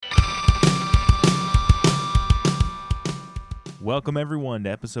Welcome, everyone, to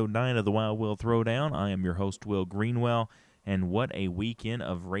Episode 9 of the Wild Will Throwdown. I am your host, Will Greenwell, and what a weekend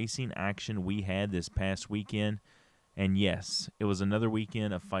of racing action we had this past weekend. And yes, it was another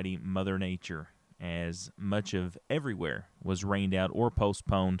weekend of fighting Mother Nature, as much of everywhere was rained out or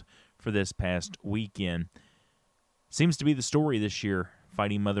postponed for this past weekend. Seems to be the story this year,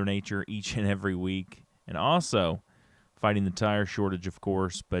 fighting Mother Nature each and every week, and also fighting the tire shortage, of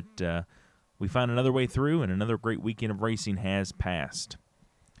course, but we found another way through, and another great weekend of racing has passed.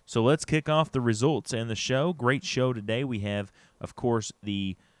 So let's kick off the results and the show. Great show today. We have, of course,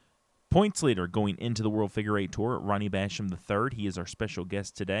 the points leader going into the World Figure 8 Tour, Ronnie Basham III. He is our special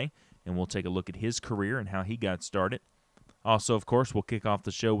guest today, and we'll take a look at his career and how he got started. Also, of course, we'll kick off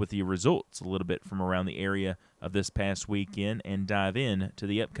the show with the results a little bit from around the area of this past weekend and dive in to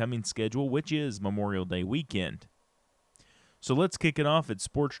the upcoming schedule, which is Memorial Day weekend. So let's kick it off at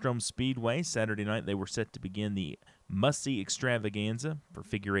Sportstrom Speedway. Saturday night they were set to begin the must-see extravaganza for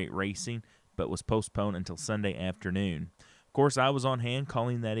figure 8 racing, but was postponed until Sunday afternoon. Of course, I was on hand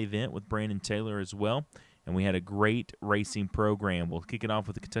calling that event with Brandon Taylor as well, and we had a great racing program. We'll kick it off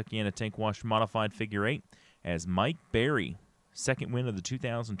with the Kentuckiana Tank Wash Modified Figure 8 as Mike Berry, second win of the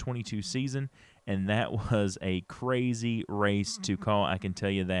 2022 season, and that was a crazy race to call, I can tell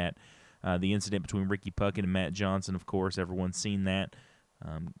you that. The incident between Ricky Puckett and Matt Johnson, of course, everyone's seen that,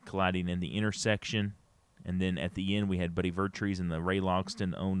 colliding in the intersection. And then at the end, we had Buddy Vertrees and the Ray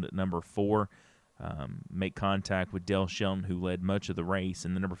Logston owned number 4 make contact with Dale Shelton, who led much of the race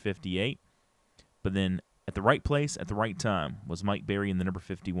in the number 58. But then at the right place at the right time was Mike Berry in the number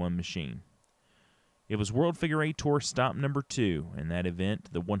 51 machine. It was World Figure 8 Tour stop number 2 in that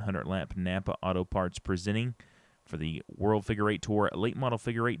event, the 100-lap Napa Auto Parts presenting for the World Figure 8 Tour Late Model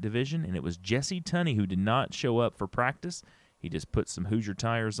Figure 8 division, and it was Jesse Tunney who did not show up for practice. He just put some Hoosier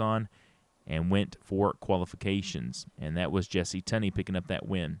tires on and went for qualifications, and that was Jesse Tunney picking up that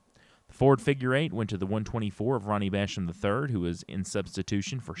win. The Ford Figure 8 went to the 124 of Ronnie Basham III, who was in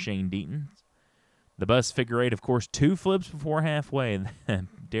substitution for Shane Deaton. The Bus Figure 8, of course, 2 flips before halfway.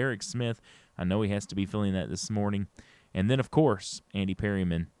 Derek Smith, I know he has to be feeling that this morning. And then, of course, Andy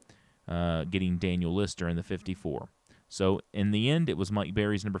Perryman getting Daniel Lister in the 54. So, in the end, it was Mike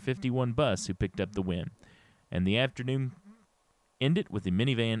Berry's number 51 Bus who picked up the win. And the afternoon ended with the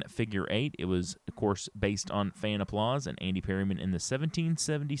Minivan Figure 8. It was, of course, based on fan applause, and Andy Perryman in the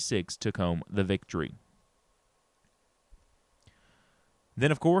 1776 took home the victory.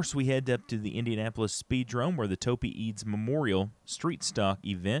 Then, of course, we head up to the Indianapolis Speedrome, where the Topi Eads Memorial Street Stock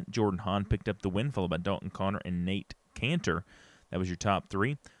event, Jordan Hahn picked up the win, followed by Dalton Connor and Nate Cantor. That was your top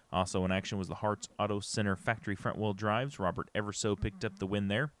 3. Also in action was the Hartz Auto Center factory front-wheel drives. Robert Everso picked up the win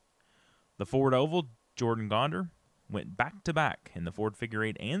there. The Ford Oval, Jordan Gonder went back-to-back in the Ford Figure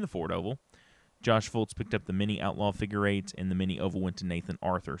 8 and the Ford Oval. Josh Fultz picked up the Mini Outlaw Figure 8, and the Mini Oval went to Nathan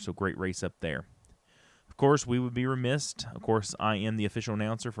Arthur, so great race up there. Of course, we would be remiss. Of course, I am the official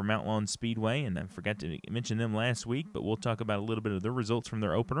announcer for Mount Lawn Speedway, and I forgot to mention them last week, but we'll talk about a little bit of their results from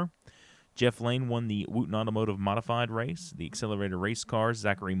their opener. Jeff Lane won the Wooten Automotive Modified race. The Accelerator race cars,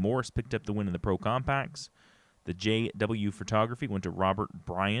 Zachary Morris picked up the win in the Pro Compacts. The JW Photography went to Robert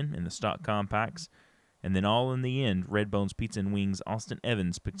Bryan in the Stock Compacts. And then all in the end, Red Bones Pizza and Wings, Austin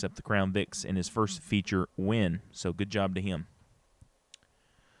Evans picks up the Crown Vics in his first feature win. So good job to him.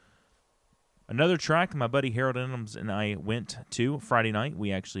 Another track my buddy Harold Adams and I went to Friday night.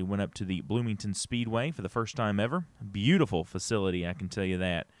 We actually went up to the Bloomington Speedway for the first time ever. Beautiful facility, I can tell you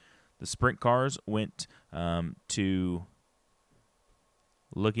that. The sprint cars went to,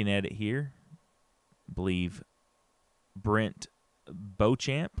 looking at it here, I believe Brent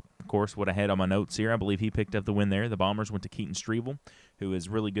Beauchamp. Of course, what I had on my notes here, I believe he picked up the win there. The Bombers went to Keaton Strevel, who is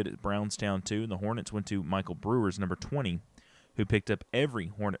really good at Brownstown too. The Hornets went to Michael Brewer's number 20, who picked up every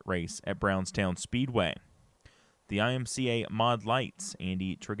Hornet race at Brownstown Speedway. The IMCA Mod Lights,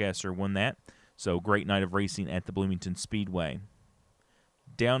 Andy Tregasser won that. So great night of racing at the Bloomington Speedway.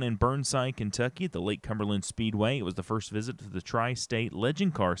 Down in Burnside, Kentucky, at the Lake Cumberland Speedway, it was the first visit to the Tri-State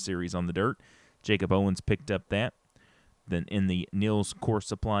Legend Car Series on the dirt. Jacob Owens picked up that. Then in the Nils Course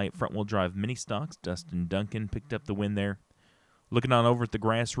Supply front-wheel drive mini stocks, Dustin Duncan picked up the win there. Looking on over at the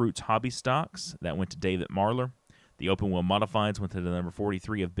Grassroots Hobby Stocks, that went to David Marler. The open wheel modifieds went to the number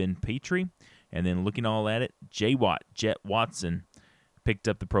 43 of Ben Petrie. And then looking all at it, Jet Watson picked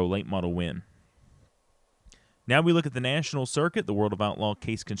up the Pro Late Model win. Now we look at the national circuit, the World of Outlaw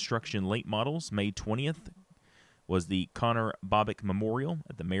Case Construction Late Models. May 20th was the Connor Bobick Memorial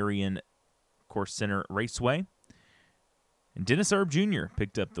at the Marion Course Center Raceway. And Dennis Erb Jr.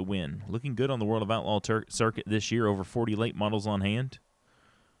 picked up the win. Looking good on the World of Outlaw circuit this year, over 40 late models on hand.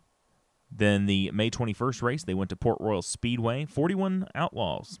 Then the May 21st race, they went to Port Royal Speedway. 41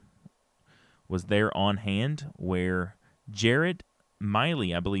 Outlaws was there on hand, where Jared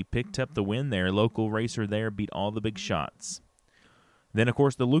Miley, I believe, picked up the win there. Local racer there, beat all the big shots. Then, of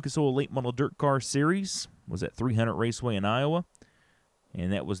course, the Lucas Oil Late Model Dirt Car Series was at 300 Raceway in Iowa.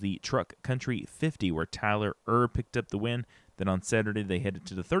 And that was the Truck Country 50, where Tyler picked up the win. Then on Saturday, they headed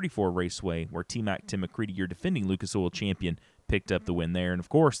to the 34 Raceway, where T-Mac Tim McCready, your defending Lucas Oil champion, picked up the win there. And, of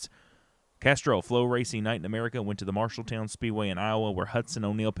course, Castro Flow Racing Night in America went to the Marshalltown Speedway in Iowa, where Hudson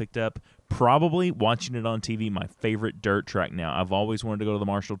O'Neill picked up, probably watching it on TV, my favorite dirt track now. I've always wanted to go to the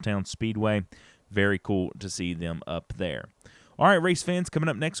Marshalltown Speedway. Very cool to see them up there. All right, race fans, coming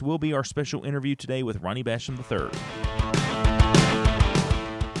up next will be our special interview today with Ronnie Basham III.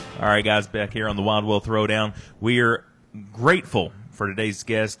 All right, guys, back here on the Wild Will Throwdown. We are grateful for today's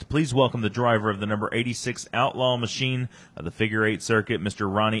guest. Please welcome the driver of the number 86 Outlaw Machine of the Figure 8 Circuit,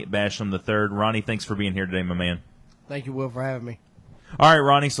 Mr. Ronnie Basham III. Ronnie, thanks for being here today, my man. Thank you, Will, for having me. All right,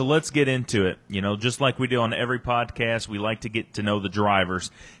 Ronnie, so let's get into it. You know, just like we do on every podcast, we like to get to know the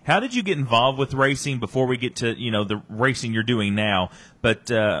drivers. How did you get involved with racing before we get to, the racing you're doing now? But,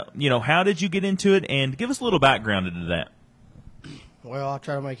 how did you get into it? And give us a little background into that. Well, I'll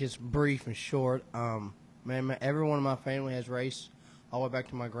try to make this brief and short. Everyone in my family has raced, all the way back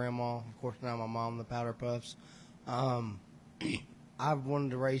to my grandma. Of course, now my mom, the Powder Puffs. I've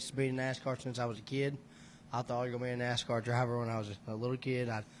wanted to race, be in NASCAR since I was a kid. I thought I was going to be a NASCAR driver when I was a little kid.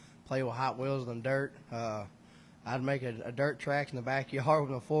 I'd play with Hot Wheels and dirt. I'd make a dirt track in the backyard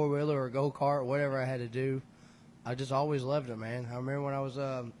with a four-wheeler or a go-kart, whatever I had to do. I just always loved it, man. I remember when I was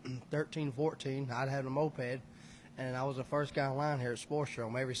 13, 14, I'd had a moped, and I was the first guy in line here at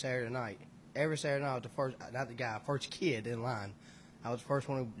Sportstrom every Saturday night. Every Saturday night I was the first kid in line. I was the first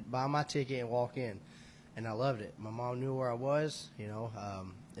one to buy my ticket and walk in, and I loved it. My mom knew where I was,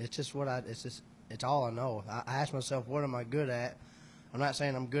 it's all I know. I asked myself, what am I good at? I'm not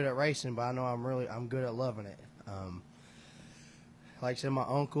saying I'm good at racing, but I know I'm good at loving it. Like I said, my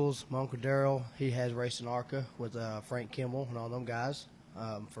Uncle Daryl, he has raced in ARCA with Frank Kimball and all them guys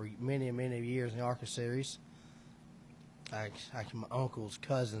for many, many years in the ARCA series. Like my uncle's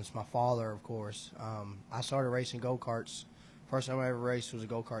cousins, my father, of course. I started racing go-karts. First time I ever raced was a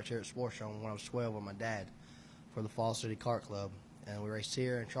go-kart here at Sportstrom when I was 12 with my dad for the Fall City Kart Club. And we raced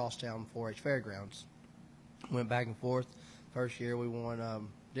here in Charlestown 4-H Fairgrounds. Went back and forth. First year we won.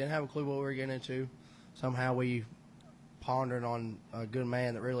 Didn't have a clue what we were getting into. Somehow we pondered on a good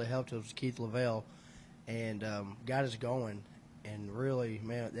man that really helped us, Keith Lavelle, and got us going. And really,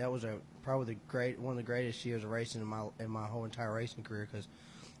 man, that was probably one of the greatest years of racing in my whole entire racing career, because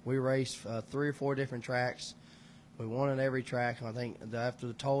we raced 3 or 4 different tracks. We won at every track, and I think after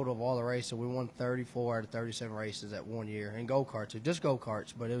the total of all the races, we won 34 out of 37 races that one year in go-karts. Just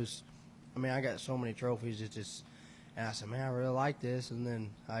go-karts, but it was, I got so many trophies. And I said, man, I really like this. And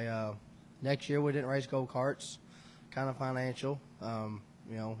then next year we didn't race go-karts, kind of financial. I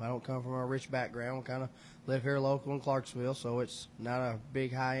don't come from a rich background. Kind of live here local in Clarksville, so it's not a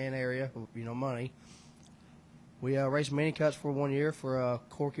big high-end area, money. We raced mini cuts for 1 year for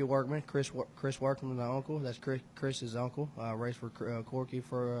Corky Workman. Chris Workman, my uncle. That's Chris's uncle. Raced for Corky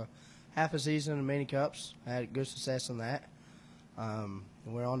for half a season in mini cups. I had good success in that.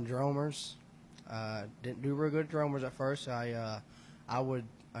 Went on to Dromers. Didn't do real good at Dromers at first. Of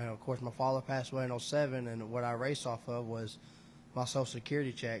course, my father passed away in 2007, and what I raced off of was my Social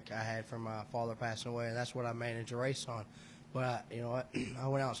Security check I had from my father passing away, and that's what I managed to race on. But I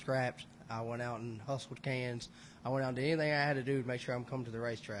went out and scrapped. I went out and hustled cans. I went out and did anything I had to do to make sure I'm coming to the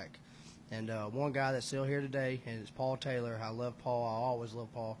racetrack. And one guy that's still here today, and it's Paul Taylor. I love Paul. I always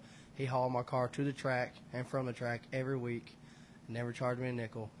love Paul. He hauled my car to the track and from the track every week. Never charged me a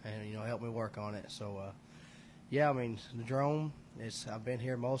nickel, and helped me work on it. So, the Drome. I've been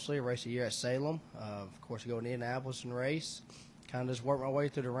here mostly. I raced a year at Salem. Of course, I go to Indianapolis and race. Kind of just work my way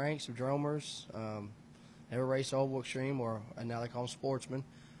through the ranks of Dromers. Never raced Oval Extreme, and now they call them Sportsmen.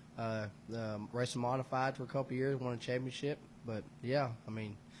 Racing modified for a couple years, won a championship. But here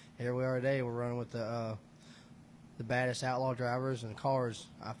we are today. We're running with the baddest outlaw drivers and cars.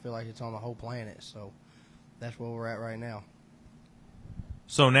 I feel like it's on the whole planet. So that's where we're at right now.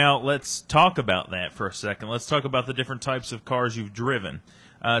 So now let's talk about that for a second. Let's talk about the different types of cars you've driven.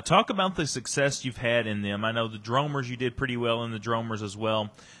 Talk about the success you've had in them. I know the Dromers, you did pretty well in the Dromers as well.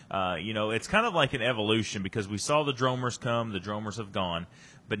 It's kind of like an evolution, because we saw the Dromers come, the Dromers have gone.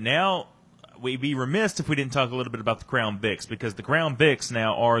 But now we'd be remiss if we didn't talk a little bit about the Crown Vics, because the Crown Vics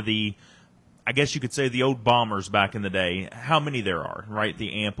now are I guess you could say, the old bombers back in the day. How many there are, right?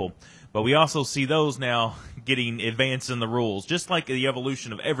 The Ample. But we also see those now getting advanced in the rules, just like the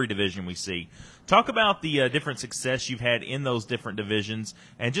evolution of every division we see. Talk about the different success you've had in those different divisions,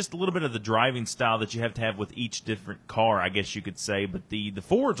 and just a little bit of the driving style that you have to have with each different car, I guess you could say. But the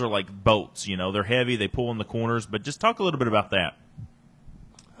Fords are like boats, they're heavy, they pull in the corners. But just talk a little bit about that.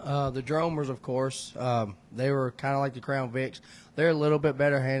 The Dromers, of course, they were kind of like the Crown Vics. They're a little bit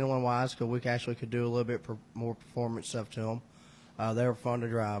better handling-wise because we actually could do a little bit more performance stuff to them. They were fun to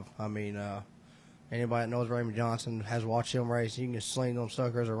drive. I mean, anybody that knows Raymond Johnson has watched him race. You can just sling them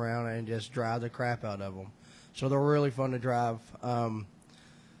suckers around and just drive the crap out of them. So they're really fun to drive. The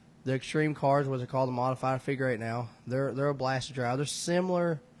Extreme cars, what they call the modified figure eight now, they're a blast to drive. They're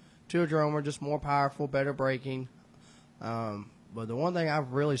similar to a Dromer, just more powerful, better braking. But the one thing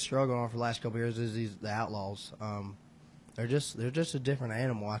I've really struggled on for the last couple of years is the Outlaws. They're just a different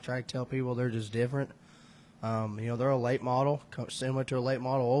animal. I try to tell people they're just different. They're a late model, similar to a late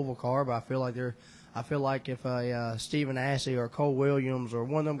model oval car, but I feel like if a Stephen Assey or Cole Williams or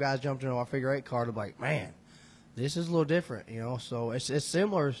one of them guys jumped into our figure eight car, they'd be like, man, this is a little different, So it's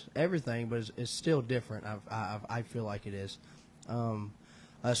similar as everything, but it's still different. I feel like it is.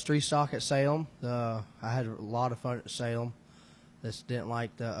 Street stock at Salem. I had a lot of fun at Salem. Just didn't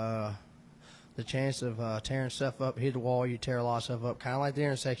like the chance of tearing stuff up, hit the wall, you tear a lot of stuff up, kind of like the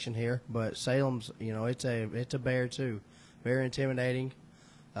intersection here. But Salem's, it's a bear too, very intimidating.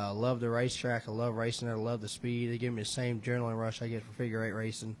 Love the racetrack, I love racing there, I love the speed. They give me the same adrenaline rush I get for figure eight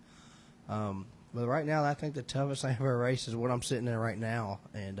racing. But right now, I think the toughest thing for a race is what I'm sitting in right now,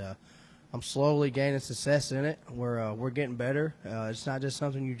 and I'm slowly gaining success in it. We're getting better. It's not just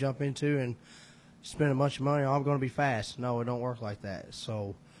something you jump into and spend a bunch of money. Oh, I'm going to be fast. No, it don't work like that.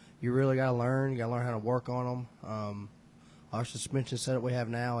 So you really got to learn. You got to learn how to work on them. Our suspension setup we have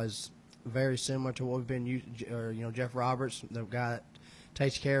now is very similar to what we've been using. Jeff Roberts, the guy that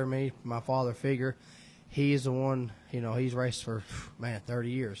takes care of me, my father figure. He is the one. He's raced for 30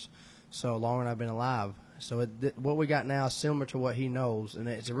 years, so longer than I've been alive. So what we got now is similar to what he knows, and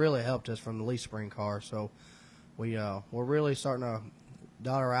it's really helped us from the leaf spring car. So we're really starting to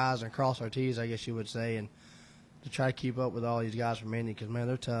dot our I's and cross our T's, I guess you would say, and to try to keep up with all these guys from Indy because, man,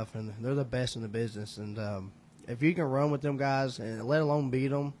 they're tough and they're the best in the business. And if you can run with them guys and let alone beat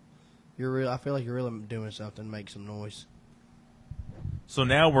them, I feel like you're really doing something to make some noise. So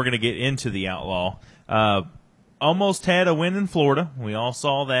now we're going to get into the Outlaw. Almost had a win in Florida. We all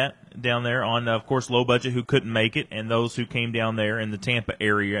saw that down there on, of course, Low Budget, who couldn't make it, and those who came down there in the Tampa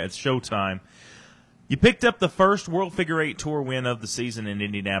area at Showtime. You picked up the first World Figure Eight Tour win of the season in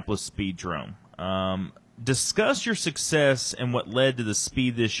Indianapolis Speedrome. Discuss your success and what led to the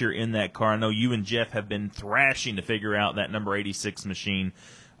speed this year in that car. I know you and Jeff have been thrashing to figure out that number 86 machine.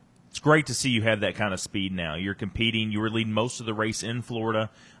 It's great to see you have that kind of speed now. You're competing. You were leading most of the race in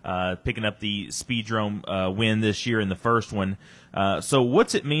Florida, picking up the Speedrome win this year in the first one. So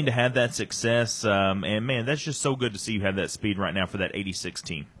what's it mean to have that success? And, man, that's just so good to see you have that speed right now for that 86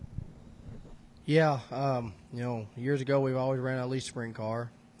 team. Yeah, years ago we've always ran a leaf spring car.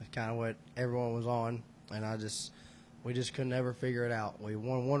 That's kind of what everyone was on, and we just could never figure it out. We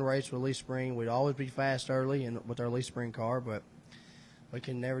won one race with leaf spring. We'd always be fast early with our leaf spring car, but we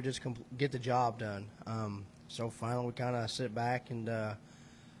can never just get the job done. So finally we kind of sit back and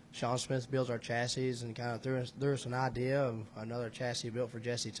Sean Smith builds our chassis and kind of threw us an idea of another chassis built for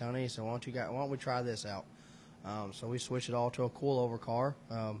Jesse Tunney. So why don't we try this out? So we switched it all to a coilover car.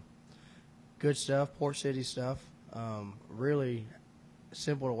 Good stuff, Port City stuff. Really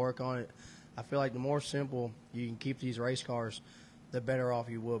simple to work on it. I feel like the more simple you can keep these race cars, the better off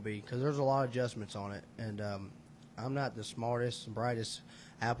you will be because there's a lot of adjustments on it. And I'm not the smartest, brightest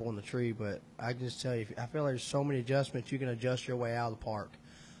apple in the tree, but I can just tell you, I feel like there's so many adjustments you can adjust your way out of the park.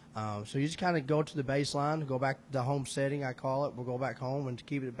 So you just kind of go to the baseline, go back to the home setting, I call it. We'll go back home and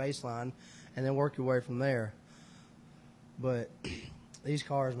keep it at baseline and then work your way from there. But these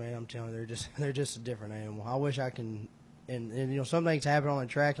cars, man, I'm telling you, they're just a different animal. I wish I can, and some things happen on the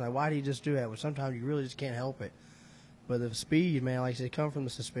track, and like, why do you just do that? Well, sometimes you really just can't help it. But the speed, man, like I said, come from the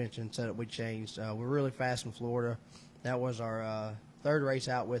suspension setup we changed. We're really fast in Florida. That was our third race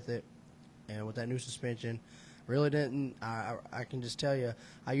out with it, and with that new suspension. Really didn't, I can just tell you,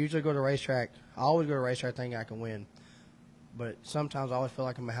 I usually go to the racetrack. I always go to the racetrack thinking I can win. But sometimes I always feel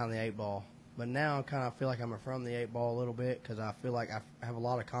like I'm behind the eight ball. But now I kind of feel like I'm from the eight ball a little bit because I feel like I have a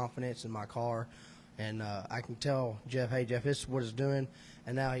lot of confidence in my car. And I can tell Jeff, hey, Jeff, this is what it's doing.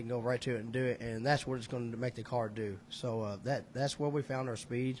 And now he can go right to it and do it. And that's what it's going to make the car do. So that's where we found our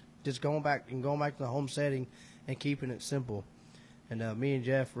speed. Just going back to the home setting and keeping it simple. And me and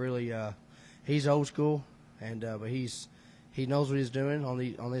Jeff really, he's old school. And but he's he knows what he's doing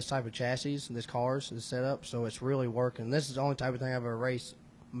on this type of chassis, this cars, this setup. So it's really working. This is the only type of thing I've ever raced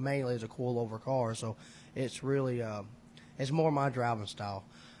mainly as a coilover car. So it's really it's more my driving style.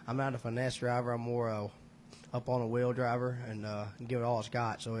 I'm not a finesse driver. I'm more up on a wheel driver and give it all it's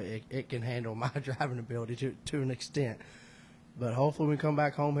got. So it can handle my driving ability to an extent. But hopefully we come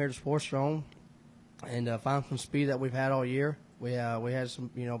back home here to Sports Strong and find some speed that we've had all year. We had some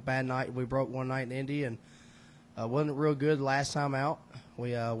bad night. We broke one night in Indy and wasn't real good the last time out.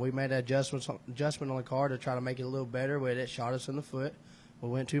 We made an adjustment on the car to try to make it a little better, but it shot us in the foot. We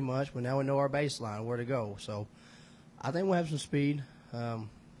went too much, but now we know our baseline, where to go. So I think we'll have some speed.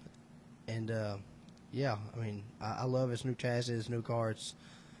 Yeah, I mean, I love this new chassis, this new car. It's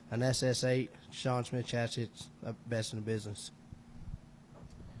an SS8 Sean Smith chassis. It's the best in the business.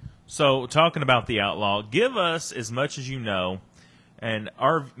 So, talking about the Outlaw, give us as much as you know. And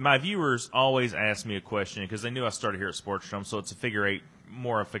my viewers always ask me a question because they knew I started here at Sports Drum, so it's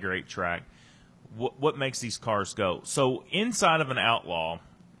more a figure eight track. What makes these cars go? So, inside of an Outlaw,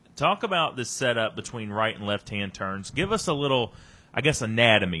 talk about this setup between right and left-hand turns. Give us a little, I guess,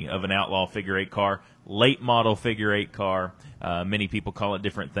 anatomy of an Outlaw figure eight car, late model figure eight car. Many people call it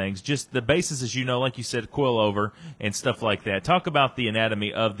different things. Just the basis, as you know, like you said, coilover and stuff like that. Talk about the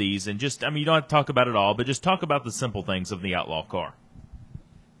anatomy of these, and just, I mean, you don't have to talk about it all, but just talk about the simple things of the Outlaw car.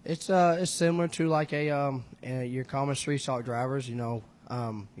 It's similar to like your common street stock drivers. You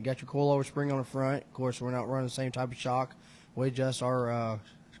got your coilover spring on the front. Of course, we're not running the same type of shock. We adjust our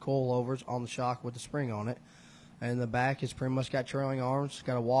coilovers on the shock with the spring on it. And the back is pretty much got trailing arms. It's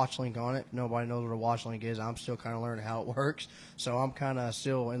got a watch link on it. Nobody knows what a watch link is. I'm still kind of learning how it works. So I'm kind of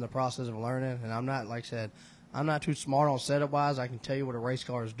still in the process of learning. And I'm not, like I said, I'm not too smart on setup-wise. I can tell you what a race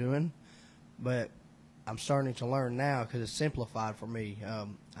car is doing. But I'm starting to learn now because it's simplified for me.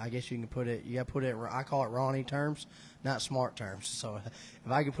 I guess you got to put it, I call it Ronnie terms, not smart terms. So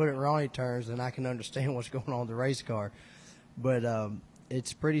if I can put it in Ronnie terms, then I can understand what's going on with the race car. But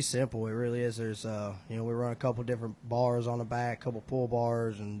it's pretty simple. It really is. There's, we run a couple different bars on the back, a couple pull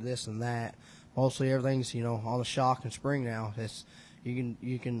bars, and this and that. Mostly everything's, on the shock and spring now. It's you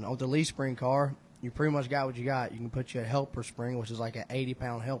can with the leaf spring car, you pretty much got what you got. You can put you a helper spring, which is like an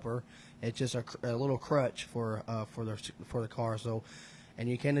 80-pound helper. It's just a little crutch for the car. So, and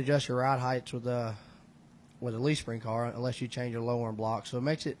you can adjust your ride heights with a leaf spring car unless you change your lower block. So it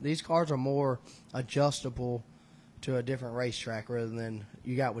makes it, these cars are more adjustable to a different racetrack rather than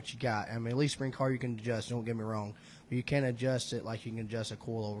you got what you got. I mean, a leaf spring car you can adjust, don't get me wrong. But you can't adjust it like you can adjust a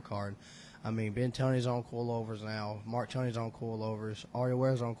coilover car. I mean, Ben Tony's on coilovers now. Mark Tony's on coilovers. Aria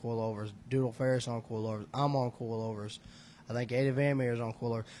Ware's on coilovers. Doodle Ferris on coilovers. I'm on coilovers. I think Eddie Van Meer's on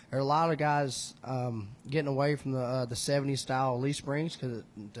coilovers. There are a lot of guys getting away from the 70s style leaf springs because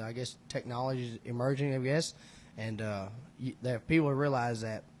I guess technology is emerging, I guess. And that people realize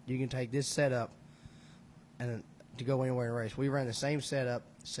that you can take this setup and to go anywhere in a race. We ran the same setup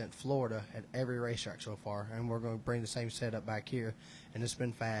since Florida at every racetrack so far, and we're going to bring the same setup back here, and it's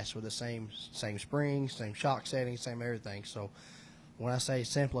been fast with the same springs, same shock settings, same everything. So when I say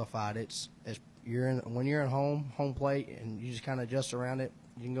simplified, it's when you're in home plate, and you just kind of adjust around it,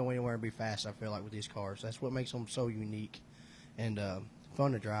 you can go anywhere and be fast. I feel like with these cars, that's what makes them so unique and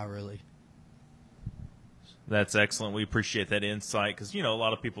fun to drive, really. That's excellent. We appreciate that insight because, a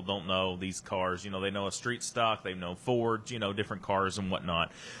lot of people don't know these cars. They know a street stock. They know Ford, different cars and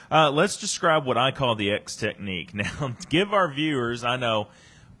whatnot. Let's describe what I call the X Technique. Now, give our viewers, I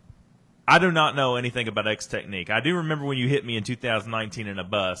do not know anything about X Technique. I do remember when you hit me in 2019 in a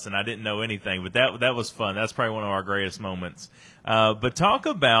bus, and I didn't know anything, but that was fun. That's probably one of our greatest moments. But talk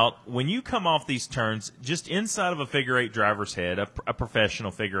about when you come off these turns, just inside of a figure eight driver's head, a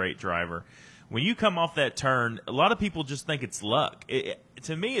professional figure eight driver. When you come off that turn, a lot of people just think it's luck.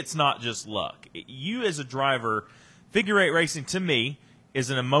 To me, it's not just luck. You as a driver, figure eight racing, to me, is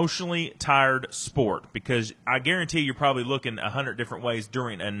an emotionally tired sport because I guarantee you're probably looking 100 different ways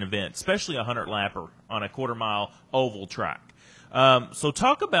during an event, especially a 100-lapper on a quarter-mile oval track. So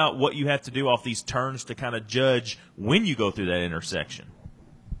talk about what you have to do off these turns to kind of judge when you go through that intersection.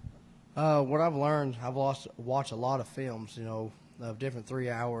 What I've learned, I've watched a lot of films, of different 3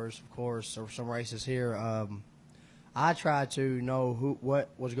 hours, of course, or some races here. I try to know what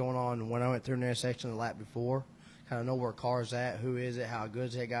was going on when I went through an intersection the lap before, kind of know where a car's at, who is it, how good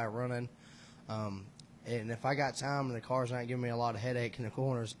is that guy running. And if I got time and the car's not giving me a lot of headache in the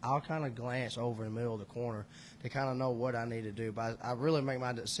corners, I'll kind of glance over in the middle of the corner to kind of know what I need to do. But I really make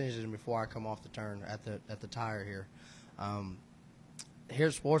my decision before I come off the turn at the tire here. Here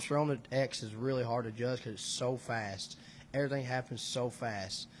at Sports Dome, the X is really hard to judge because it's so fast. Everything happens so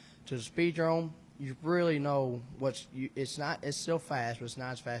fast. To the speed drone, you really know it's still fast, but it's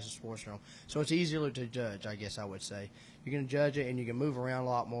not as fast as sports dome. So it's easier to judge, I guess I would say. You can judge it and you can move around a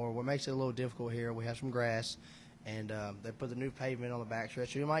lot more. What makes it a little difficult here, we have some grass, and they put the new pavement on the back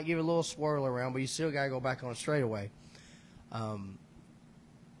stretch. So you might give it a little swirl around, but you still got to go back on a straightaway.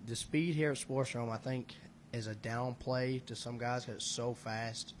 The speed here at Sports Dome, I think, is a downplay to some guys because it's so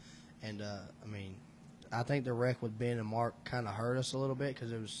fast. And, I think the wreck with Ben and Mark kind of hurt us a little bit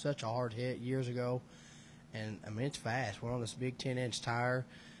because it was such a hard hit years ago. And, it's fast. We're on this big 10-inch tire,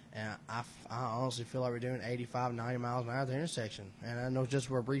 and I honestly feel like we're doing 85, 90 miles an hour at the intersection. And I know just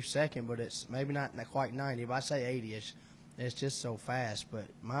for a brief second, but it's maybe not quite 90. If I say 80, it's just so fast. But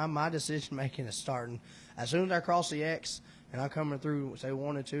my decision-making is starting as soon as I cross the X and I'm coming through, say,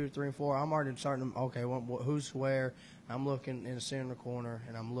 1 and 2, 3 and 4, I'm already starting to, okay, who's where? I'm looking in the center of the corner,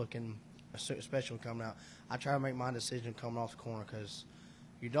 and I'm looking – especially coming out. I try to make my decision coming off the corner because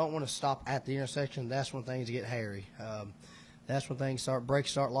you don't want to stop at the intersection. That's when things get hairy. That's when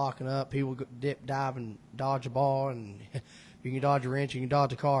brakes start locking up. People dip, dive, and dodge a ball, and you can dodge a wrench, you can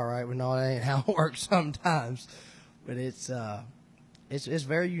dodge a car, right? But no, that ain't how it works sometimes. But it's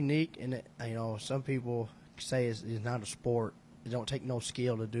very unique, and some people say it's not a sport. It don't take no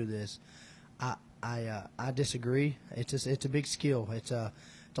skill to do this. I disagree. It's a big skill. It's a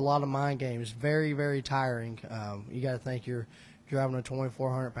lot of mind games. Very, very tiring. You got to think you're driving a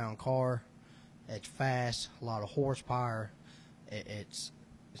 2,400-pound car. It's fast, a lot of horsepower. It's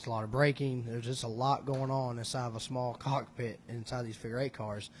a lot of braking. There's just a lot going on inside of a small cockpit inside these figure eight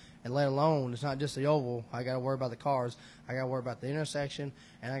cars. And let alone, it's not just the oval. I got to worry about the cars. I got to worry about the intersection,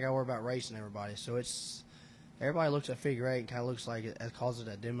 and I got to worry about racing everybody. So everybody looks at figure eight and kind of looks like it calls it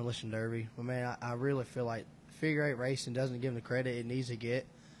a demolition derby. But man, I really feel like figure eight racing doesn't give them the credit it needs to get.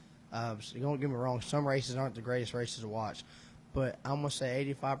 So don't get me wrong, some races aren't the greatest races to watch, but I'm going to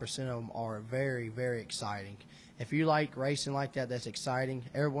say 85% of them are very, very exciting. If you like racing like that, that's exciting.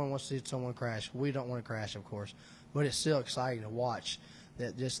 Everyone wants to see someone crash. We don't want to crash, of course, but it's still exciting to watch.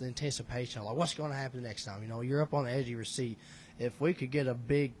 That just the anticipation, like what's going to happen next time. You're up on the edge of your seat. If we could get a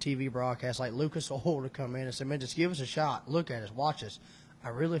big TV broadcast like Lucas Oil to come in and say, man, just give us a shot, look at us, watch us, I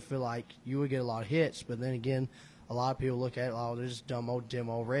really feel like you would get a lot of hits. But then again, a lot of people look at it, oh, they're just dumb old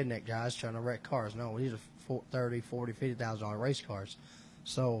demo redneck guys trying to wreck cars. No, these are $30,000, $40,000, $50,000 race cars.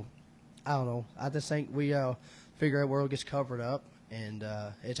 So, I don't know. I just think we figure out where it gets covered up, and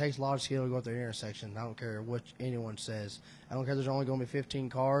it takes a lot of skill to go through the intersection. I don't care what anyone says. I don't care if there's only going to be 15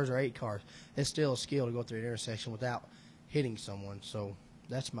 cars or 8 cars. It's still a skill to go through the intersection without hitting someone. So,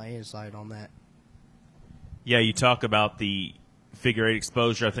 that's my insight on that. Yeah, you talk about the figure eight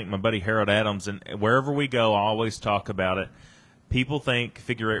exposure. I think my buddy Harold Adams, and wherever we go, I always talk about it. People think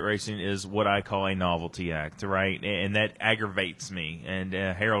figure eight racing is what I call a novelty act, right? And that aggravates me. And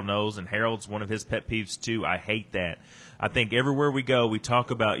Harold knows, and Harold's one of his pet peeves too. I hate that. I think everywhere we go, we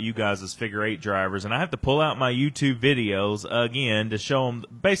talk about you guys as figure eight drivers, and I have to pull out my YouTube videos again to show them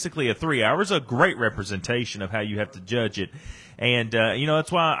basically a 3 hours, a great representation of how you have to judge it. And,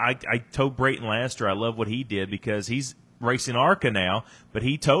 that's why I told Brayton Laster I love what he did, because he's racing ARCA now, but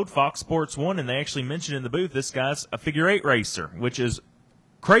he told Fox Sports 1, and they actually mentioned in the booth, this guy's a figure eight racer, which is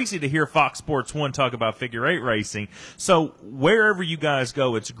crazy to hear Fox Sports 1 talk about figure eight racing. So wherever you guys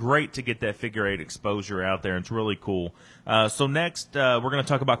go, it's great to get that figure eight exposure out there. It's really cool. So next, we're going to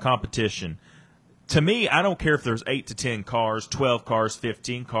talk about competition. To me, I don't care if there's 8 to 10 cars, 12 cars,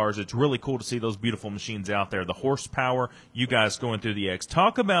 15 cars. It's really cool to see those beautiful machines out there. The horsepower, you guys going through the X.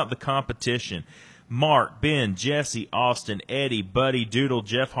 Talk about the competition. Mark, Ben, Jesse, Austin, Eddie, Buddy, Doodle,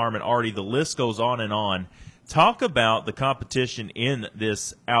 Jeff Harmon, Artie, the list goes on and on. Talk about the competition in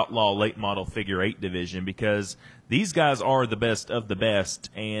this outlaw late model figure eight division, because these guys are the best of the best,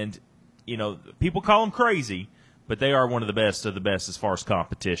 and people call them crazy, but they are one of the best of the best as far as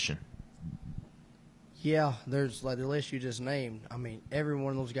competition. Yeah, there's like the list you just named. Every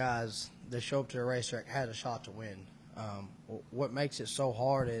one of those guys that show up to a racetrack has a shot to win. What makes it so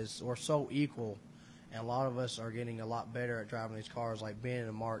hard is we're so equal, and a lot of us are getting a lot better at driving these cars. Like Ben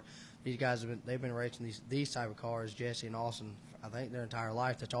and Mark, these guys they've been racing these type of cars. Jesse and Austin, I think their entire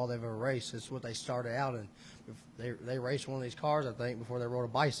life, that's all they've ever raced. It's what they started out in. They raced one of these cars, I think, before they rode a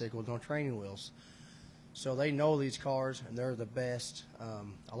bicycle with no training wheels. So they know these cars, and they're the best.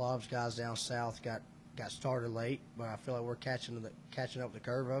 A lot of guys down south got started late, but I feel like we're catching up the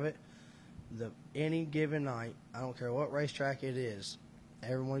curve of it. Any given night, I don't care what racetrack it is,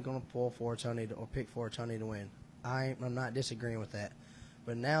 everyone's going to pull for a Tony or pick for a Tony to win. I'm not disagreeing with that.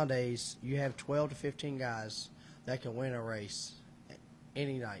 But nowadays, you have 12 to 15 guys that can win a race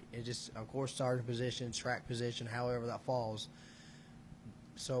any night. It just, of course, starting position, track position, however that falls.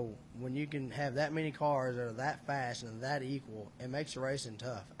 So when you can have that many cars that are that fast and that equal, it makes the racing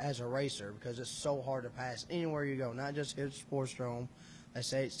tough as a racer because it's so hard to pass anywhere you go. Not just here at Sportsdrome. They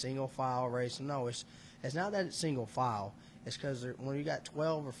say it's single file racing. No, it's not that it's single file. It's because when you got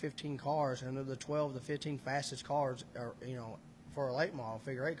 12 or 15 cars and they're the 12 to 15 fastest cars, or for a late model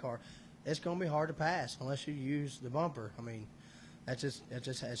figure 8 car, it's going to be hard to pass unless you use the bumper. I mean, that's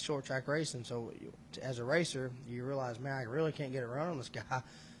just short track racing. So as a racer, you realize, man, I really can't get around on this guy.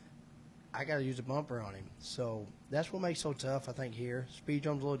 I got to use a bumper on him. So that's what makes it so tough, I think, here. Speed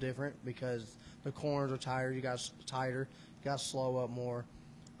drum's a little different because the corners are tighter. You got to slow up more.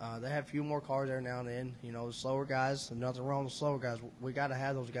 They have a few more cars there now and then. The slower guys, nothing wrong with the slower guys. We got to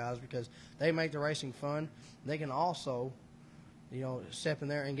have those guys because they make the racing fun. They can also, step in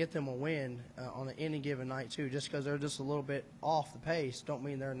there and get them a win on any given night too. Just because they're just a little bit off the pace, don't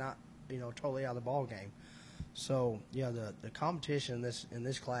mean they're not, totally out of the ball game. So yeah, the competition in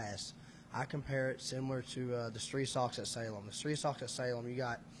this class, I compare it similar to the Street Stocks at Salem. The Street Stocks at Salem,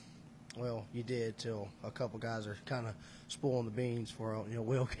 you did till a couple guys are kind of spoiling the beans for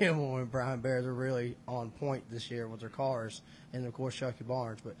Will Kimmel and Brian Bear. They're really on point this year with their cars, and of course Chucky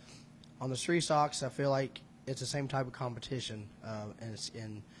Barnes. But on the Street Stocks, I feel like it's the same type of competition,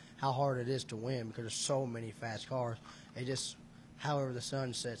 and how hard it is to win because there's so many fast cars. It just, however the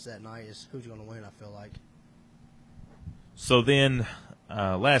sun sets that night is who's going to win, I feel like. So then,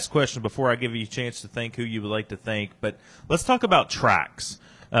 last question before I give you a chance to think who you would like to thank, but let's talk about tracks.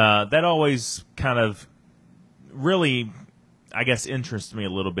 That always kind of really, I guess, interests me a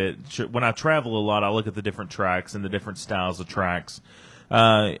little bit. When I travel a lot, I look at the different tracks and the different styles of tracks.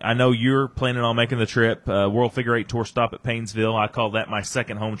 I know you're planning on making the trip. World Figure 8 Tour stop at Paynesville. I call that my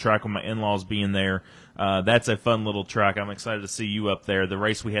second home track with my in-laws being there. That's a fun little track. I'm excited to see you up there. The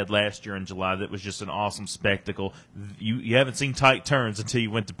race we had last year in July, that was just an awesome spectacle. You haven't seen tight turns until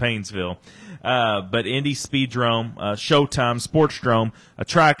you went to Paynesville. But Indy Speedrome, Showtime, Sportsdrome, a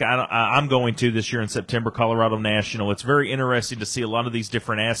track I'm going to this year in September, Colorado National. It's very interesting to see a lot of these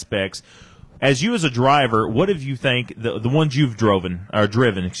different aspects. As you as a driver, what do you think the ones you've driven,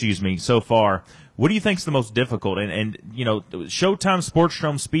 so far? What do you think is the most difficult? And Showtime,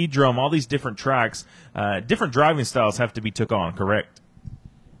 Sportsdrome, Speedrome, all these different tracks, different driving styles have to be took on, correct?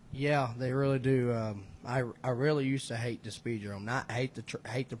 Yeah, they really do. I really used to hate the Speedrome. Not hate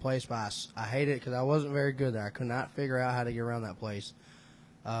the place, but I hate it because I wasn't very good there. I could not figure out how to get around that place.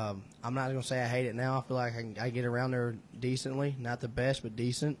 I'm not going to say I hate it now. I feel like I get around there decently. Not the best, but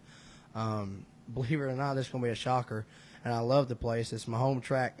decent. Believe it or not, this is going to be a shocker, and I love the place. It's my home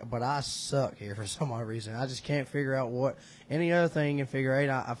track, but I suck here for some odd reason. I just can't figure out what any other thing in figure 8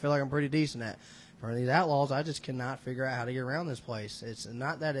 I feel like I'm pretty decent at. For these Outlaws, I just cannot figure out how to get around this place. It's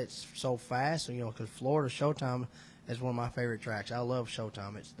not that it's so fast, because Florida Showtime is one of my favorite tracks. I love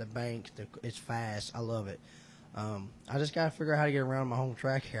Showtime. It's the bank, it's fast. I love it. I just got to figure out how to get around my home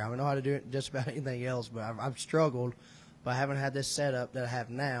track here. I don't know how to do it just about anything else, but I've struggled. But I haven't had this setup that I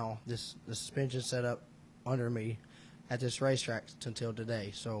have now, the suspension setup under me at this racetrack until today.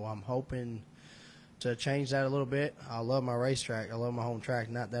 So I'm hoping to change that a little bit. I love my racetrack. I love my home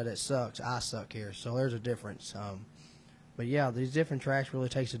track. Not that it sucks. I suck here. So there's a difference. But, yeah, these different tracks really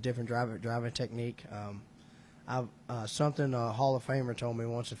takes a different driving technique. Something a Hall of Famer told me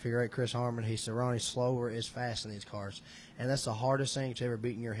once, to figure out Chris Harmon. He said, Ronnie, slower is fast in these cars. And that's the hardest thing to ever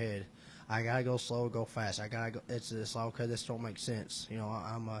beat in your head. I gotta go slow, go fast. I gotta go. It's like, okay, this don't make sense.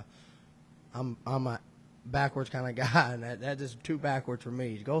 I'm a backwards kind of guy, and that just too backwards for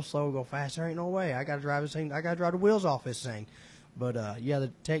me. Go slow, go fast. There ain't no way. I gotta drive this thing. I gotta drive the wheels off this thing. But yeah,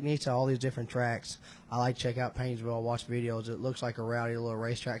 the techniques of all these different tracks. I like to check out Paynesville, watch videos. It looks like a rowdy little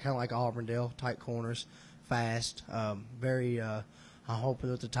racetrack, kind of like Auburndale, tight corners, fast. Very. I'm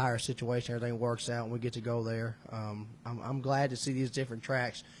hoping with the tire situation, everything works out, and we get to go there. I'm glad to see these different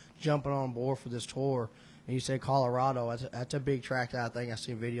tracks jumping on board for this tour. And you said Colorado, that's a big track that I think I've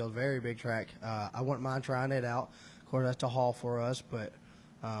seen videos, very big track. I wouldn't mind trying it out. Of course, that's a haul for us, but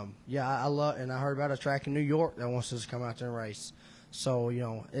yeah, I love, and I heard about a track in New York that wants us to come out there and race. So,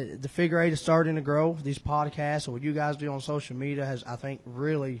 the figure 8 is starting to grow. These podcasts, or what you guys do on social media has, I think,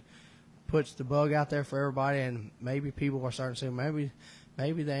 really puts the bug out there for everybody, and maybe people are starting to say,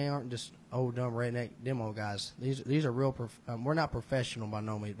 maybe they aren't just old dumb redneck demo guys. These are real. We're not professional by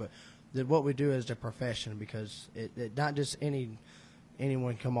no means, but what we do is a profession, because it not just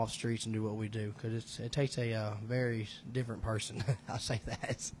anyone come off the streets and do what we do, because it takes a very different person. I'll say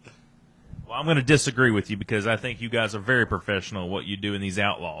that. Well, I'm going to disagree with you, because I think you guys are very professional at what you do in these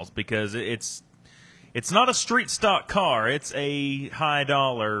Outlaws, because it's not a street stock car. It's a high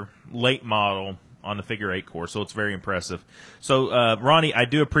dollar late model on the figure eight course, so it's very impressive. So, Ronnie, I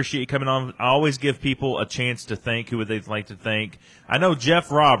do appreciate you coming on. I always give people a chance to think who would they like to thank. I know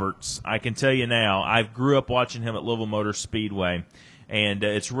Jeff Roberts, I can tell you now, I grew up watching him at Louisville Motor Speedway, and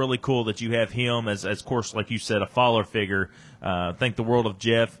it's really cool that you have him as of course, like you said, a follower figure. Think the world of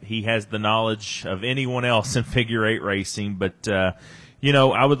Jeff. He has the knowledge of anyone else in figure eight racing, but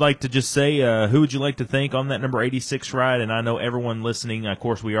I would like to just say, who would you like to thank on that number 86 ride? And I know everyone listening, of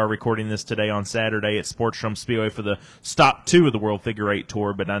course, we are recording this today on Saturday at Sportstrom Speedway for the Stop 2 of the World Figure 8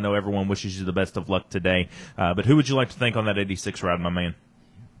 Tour, but I know everyone wishes you the best of luck today. But who would you like to thank on that 86 ride, my man?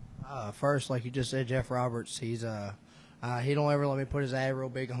 First, like you just said, Jeff Roberts, he don't ever let me put his ad real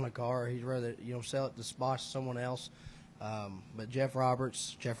big on the car. He'd rather, sell it to spots to someone else. But Jeff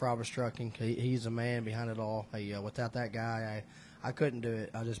Roberts Trucking, he's the man behind it all. Without that guy, I couldn't do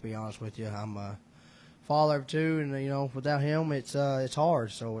it. I'll just be honest with you. I'm a father of two, and without him, it's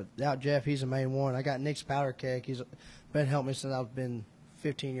hard. So without Jeff, he's the main one. I got Nick's powder keg. He's been helping me since I've been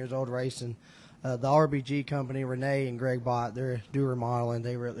 15 years old racing. The RBG company, Renee and Greg Bott, they're do remodeling.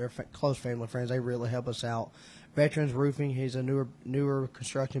 They're close family friends. They really help us out. Veterans Roofing, he's a newer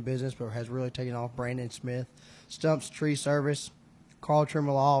construction business, but has really taken off. Brandon Smith, Stumps Tree Service. Carl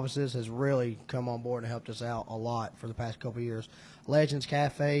Trimmer Law Offices has really come on board and helped us out a lot for the past couple of years. Legends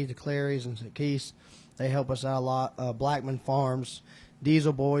Cafe, the Clarys and the Keys, they help us out a lot. Blackman Farms,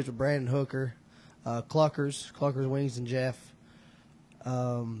 Diesel Boys with Brandon Hooker, Cluckers Wings and Jeff.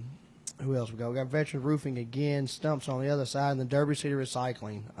 Who else we got? We got Veteran Roofing again, Stumps on the other side, and then Derby City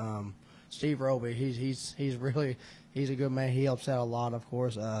Recycling. Steve Roby, he's a good man. He helps out a lot, of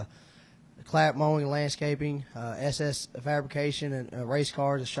course. Clap Mowing and Landscaping, SS Fabrication and Race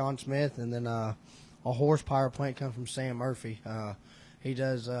Cars is Sean Smith, and then a horsepower plant comes from Sam Murphy. He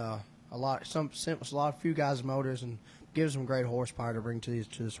does a few guys' motors and gives them great horsepower to bring to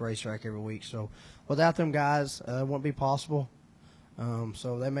this racetrack every week. So without them guys, it wouldn't be possible.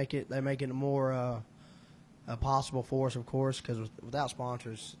 So they make it more possible for us, of course, because without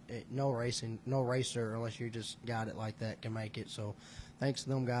sponsors, no racer, unless you just got it like that, can make it. So thanks to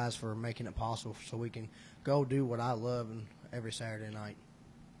them guys for making it possible so we can go do what I love every Saturday night.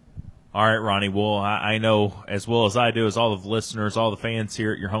 All right, Ronnie. Well, I know as well as I do, as all of the listeners, all the fans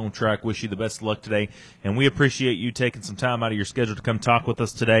here at your home track, wish you the best of luck today. And we appreciate you taking some time out of your schedule to come talk with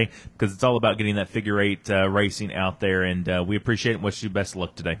us today, because it's all about getting that figure eight racing out there. And we appreciate it and wish you the best of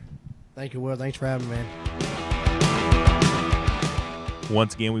luck today. Thank you, Will. Thanks for having me, man.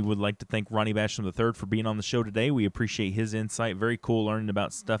 Once again, we would like to thank Ronnie Basham III for being on the show today. We appreciate his insight. Very cool learning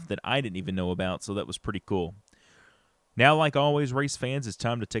about stuff that I didn't even know about, so that was pretty cool. Now, like always, race fans, it's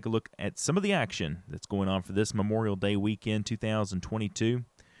time to take a look at some of the action that's going on for this Memorial Day weekend 2022.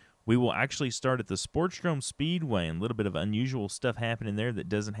 We will actually start at the Sportstrom Speedway, and a little bit of unusual stuff happening there that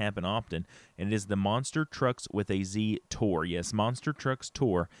doesn't happen often, and it is the Monster Trucks with a Z Tour. Yes, Monster Trucks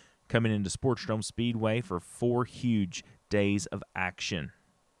Tour coming into Sportstrom Speedway for 4 huge days of action.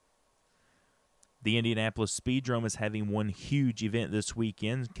 The Indianapolis Speedrome is having one huge event this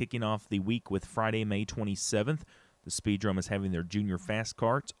weekend, kicking off the week with Friday, May 27th. The Speedrome is having their Junior Fast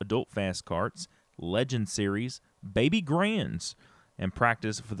Karts, Adult Fast Karts, Legend Series, Baby Grands, and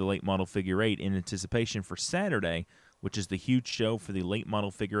practice for the late model figure 8 in anticipation for Saturday, which is the huge show for the late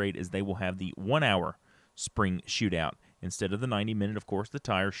model figure 8, as they will have the 1-hour spring shootout. Instead of the 90-minute, of course, the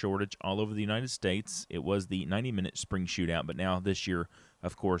tire shortage all over the United States, it was the 90-minute spring shootout, but now this year,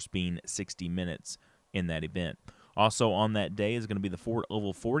 of course, being 60 minutes in that event. Also on that day is going to be the Ford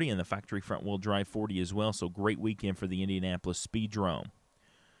Oval 40 and the factory front-wheel drive 40 as well, so great weekend for the Indianapolis Speedrome.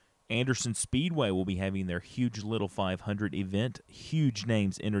 Anderson Speedway will be having their huge Little 500 event. Huge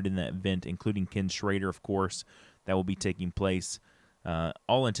names entered in that event, including Ken Schrader, of course. That will be taking place.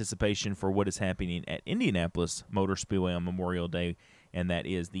 All anticipation for what is happening at Indianapolis Motor Speedway on Memorial Day, and that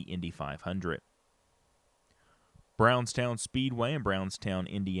is the Indy 500. Brownstown Speedway in Brownstown,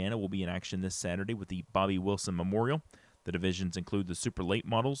 Indiana will be in action this Saturday with the Bobby Wilson Memorial. The divisions include the Super Late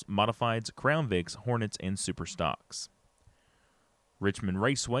Models, Modifieds, Crown Vics, Hornets, and Super Stocks. Richmond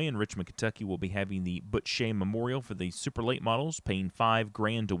Raceway in Richmond, Kentucky will be having the Butch Shea Memorial for the Super Late Models, paying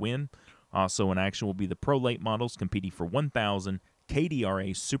 $5,000 to win. Also in action will be the Pro Late Models, competing for $1,000,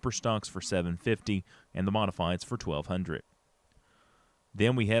 KDRA Super Stocks for $750, and the Modifieds for $1,200.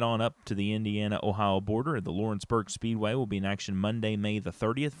 Then we head on up to the Indiana-Ohio border. The Lawrenceburg Speedway will be in action Monday, May the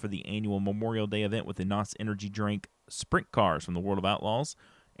 30th for the annual Memorial Day event with the NOS Energy Drink Sprint Cars from the World of Outlaws,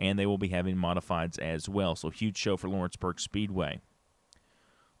 and they will be having Modifieds as well. So huge show for Lawrenceburg Speedway.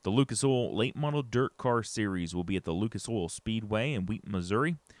 The Lucas Oil Late Model Dirt Car Series will be at the Lucas Oil Speedway in Wheaton,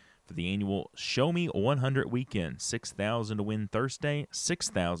 Missouri. for the annual Show Me 100 weekend. $6,000 to win Thursday,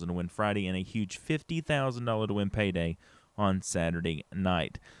 $6,000 to win Friday, and a huge $50,000 to win payday on Saturday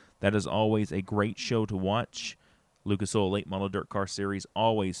night. That is always a great show to watch. Lucas Oil Late Model Dirt Car Series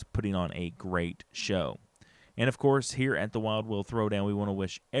always putting on a great show. And, of course, here at the Wild Wheel Throwdown, we want to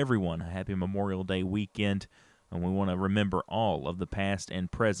wish everyone a happy Memorial Day weekend. And we want to remember all of the past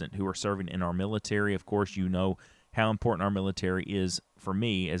and present who are serving in our military. Of course, you know how important our military is for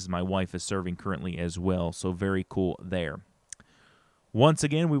me, as my wife is serving currently as well. So very cool there. Once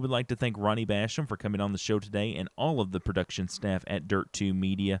again, we would like to thank Ronnie Basham for coming on the show today and all of the production staff at Dirt 2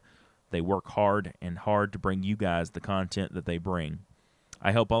 Media. They work hard to bring you guys the content that they bring.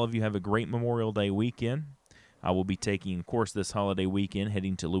 I hope all of you have a great Memorial Day weekend. I will be taking, of course, this holiday weekend,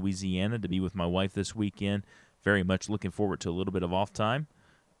 heading to Louisiana to be with my wife this weekend. Very much looking forward to a little bit of off time.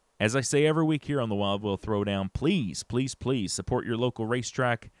 As I say every week here on the Wild Wheel Throwdown, please, please, please support your local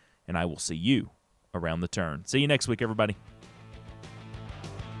racetrack, and I will see you around the turn. See you next week, everybody.